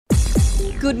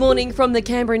Good morning from the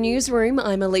Canberra newsroom.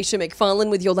 I'm Alicia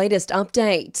McFarlane with your latest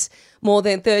update. More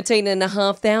than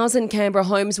 13,500 Canberra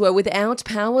homes were without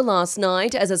power last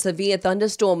night as a severe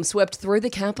thunderstorm swept through the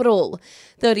capital.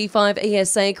 35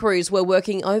 ESA crews were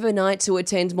working overnight to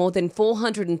attend more than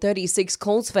 436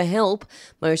 calls for help,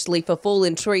 mostly for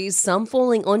fallen trees, some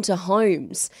falling onto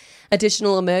homes.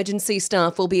 Additional emergency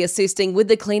staff will be assisting with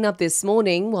the cleanup this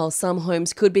morning, while some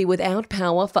homes could be without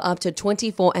power for up to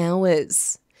 24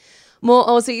 hours. More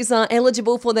Aussies are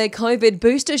eligible for their COVID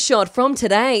booster shot from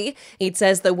today. It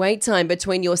says the wait time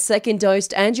between your second dose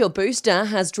and your booster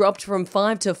has dropped from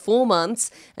 5 to 4 months,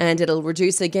 and it'll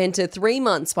reduce again to 3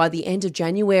 months by the end of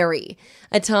January.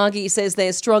 Atagi says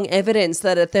there's strong evidence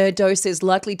that a third dose is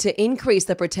likely to increase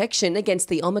the protection against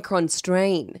the Omicron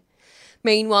strain.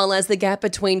 Meanwhile, as the gap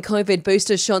between COVID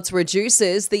booster shots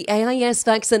reduces, the AIS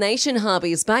vaccination hub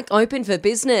is back open for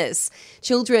business.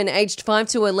 Children aged 5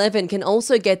 to 11 can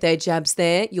also get their jabs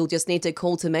there. You'll just need to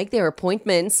call to make their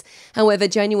appointments. However,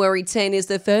 January 10 is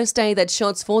the first day that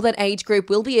shots for that age group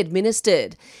will be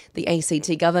administered. The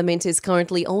ACT government is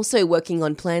currently also working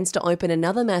on plans to open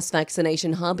another mass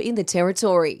vaccination hub in the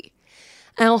territory.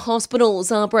 Our hospitals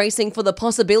are bracing for the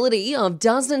possibility of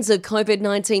dozens of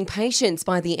COVID-19 patients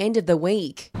by the end of the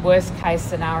week. Worst case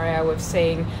scenario of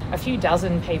seeing a few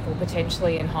dozen people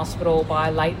potentially in hospital by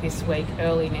late this week,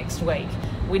 early next week.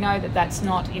 We know that that's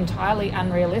not entirely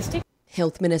unrealistic.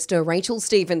 Health Minister Rachel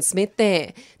Stephen-Smith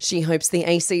there. She hopes the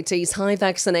ACT's high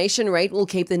vaccination rate will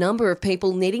keep the number of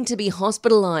people needing to be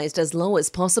hospitalised as low as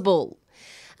possible.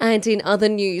 And in other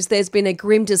news, there's been a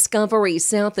grim discovery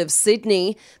south of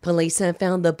Sydney. Police have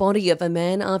found the body of a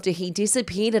man after he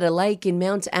disappeared at a lake in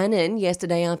Mount Annan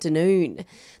yesterday afternoon.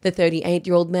 The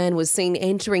 38-year-old man was seen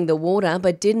entering the water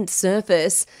but didn't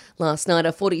surface. Last night,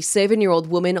 a 47-year-old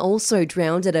woman also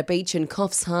drowned at a beach in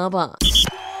Coffs Harbour.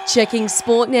 Checking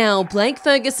sport now, Blake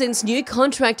Ferguson's new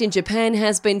contract in Japan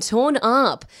has been torn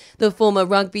up. The former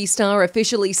rugby star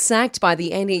officially sacked by the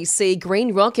NEC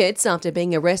Green Rockets after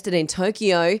being arrested in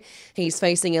Tokyo. He's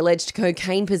facing alleged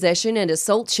cocaine possession and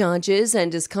assault charges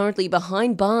and is currently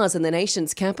behind bars in the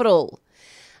nation's capital.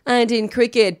 And in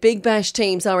cricket, Big Bash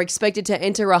teams are expected to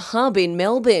enter a hub in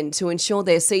Melbourne to ensure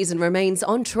their season remains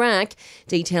on track.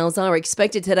 Details are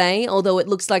expected today, although it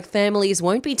looks like families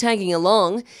won't be tagging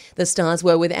along. The Stars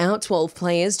were without 12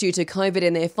 players due to COVID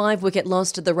in their 5-wicket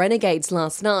loss to the Renegades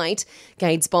last night.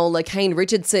 Gades bowler Kane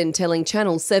Richardson telling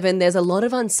Channel 7 there's a lot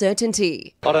of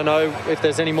uncertainty. I don't know if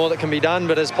there's any more that can be done,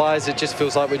 but as players it just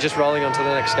feels like we're just rolling on to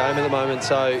the next game at the moment.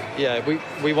 So, yeah,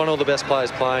 we want all the best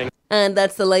players playing. And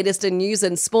that's the latest in news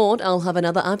and sport. I'll have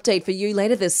another update for you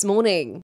later this morning.